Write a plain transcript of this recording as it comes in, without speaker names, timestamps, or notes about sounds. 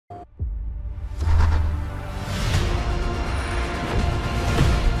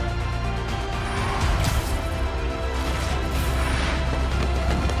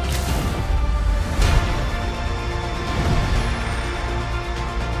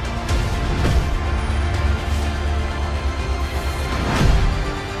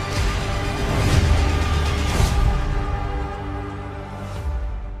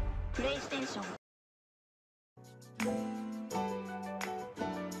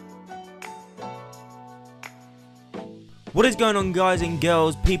What is going on, guys and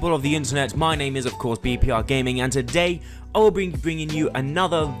girls, people of the internet? My name is of course BPRGaming, and today I will be bringing you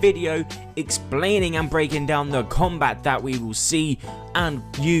another video explaining and breaking down the combat that we will see and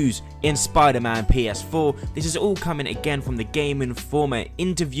use in Spiderman PS4. This is all coming again from the Game Informer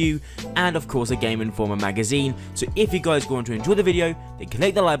interview and of course the Game Informer magazine. So if you guys want to enjoy the video, then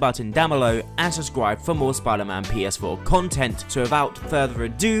click the like button down below and subscribe for more Spiderman PS4 content. So without further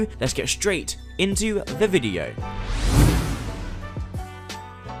ado, let's get straight into the video.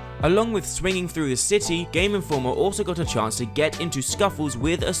 Along with swinging through the city, Game Informer also got a chance to get into scuffles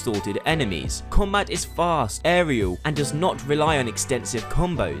with assorted enemies. Combat is fast, aerial, and does not rely on extensive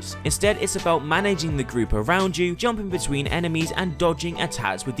combos. Instead, it's about managing the group around you, jumping between enemies, and dodging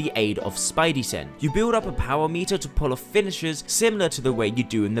attacks with the aid of Spidey Sense. You build up a power meter to pull off finishers similar to the way you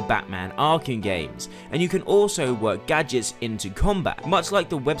do in the Batman Arkham games, and you can also work gadgets into combat. Much like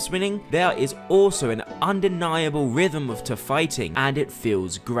the web-slinging, there is also an undeniable rhythm to fighting, and it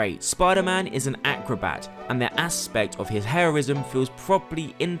feels great. Spider-Man is an acrobat, and the aspect of his heroism feels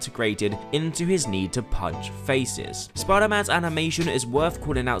properly integrated into his need to punch faces. Spider-Man's animation is worth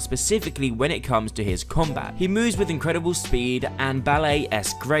calling out specifically when it comes to his combat. He moves with incredible speed and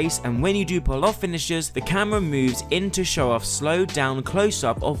ballet-esque grace, and when you do pull off finishers, the camera moves in to show off slowed down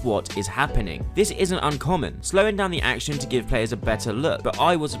close-up of what is happening. This isn't uncommon, slowing down the action to give players a better look, but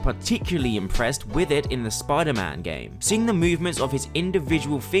I was particularly impressed with it in the Spider-Man game. Seeing the movements of his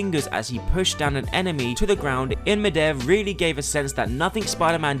individual fingers as he pushed down an enemy to the ground in midair really gave a sense that nothing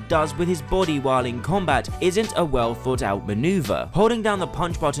Spider-Man does with his body while in combat isn't a well thought out maneuver. Holding down the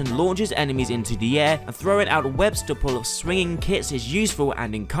punch button launches enemies into the air, and throwing out webs to pull off swinging kits is useful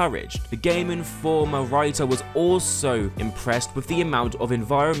and encouraged. The Game Informer writer was also impressed with the amount of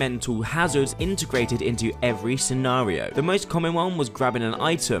environmental hazards integrated into every scenario. The most common one was grabbing an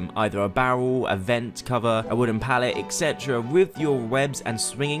item, either a barrel, a vent cover, a wooden pallet, etc., with your webs and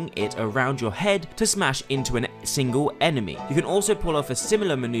swinging it around your head to smash into a single enemy. You can also pull off a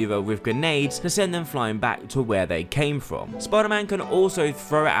similar maneuver with grenades to send them flying back to where they came from. Spider-Man can also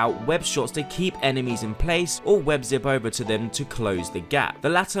throw out web shots to keep enemies in place, or web zip over to them to close the gap. The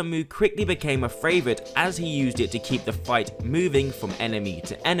latter move quickly became a favorite as he used it to keep the fight moving from enemy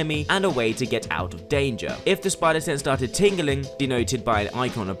to enemy and a way to get out of danger. If the spider sense started tingling, denoted by an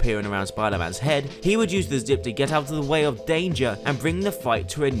icon appearing around Spider-Man's head, he would use the zip to get out of the way of danger and bring the fight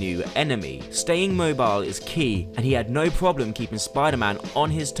to a new enemy. Staying mobile is key, and he had no problem keeping Spider-Man on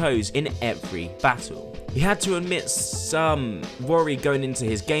his toes in every battle. He had to admit some worry going into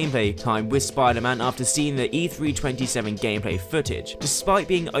his gameplay time with Spider-Man after seeing the E3 27 gameplay footage. Despite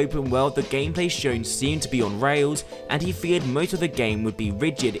being open world, the gameplay shown seemed to be on rails, and he feared most of the game would be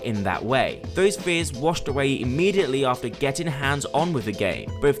rigid in that way. Those fears washed away immediately after getting hands on with the game.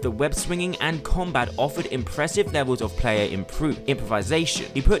 Both the web swinging and combat offered impressive levels of player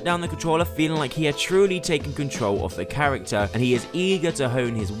improvisation. He put down the controller feeling like he had truly taken control of the character, and he is eager to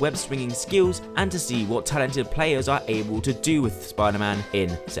hone his web swinging skills and to see what talented players are able to do with Spider-Man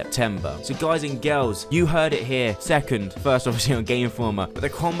in September. So guys and girls, you heard it here. First obviously on Game Informer, but the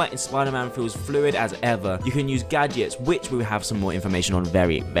combat in Spider-Man feels fluid as ever. You can use gadgets, which we'll have some more information on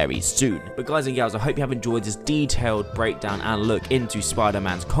very soon. But guys and girls, I hope you have enjoyed this detailed breakdown and look into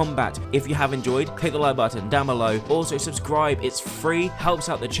Spider-Man's combat. If you have enjoyed, click the like button down below. Also subscribe, it's free, helps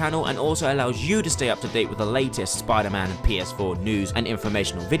out the channel, and also allows you to stay up to date with the latest Spider-Man PS4 news and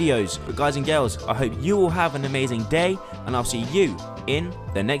informational videos. But guys and girls, I hope you will have an amazing day, and I'll see you in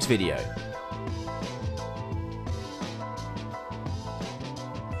the next video.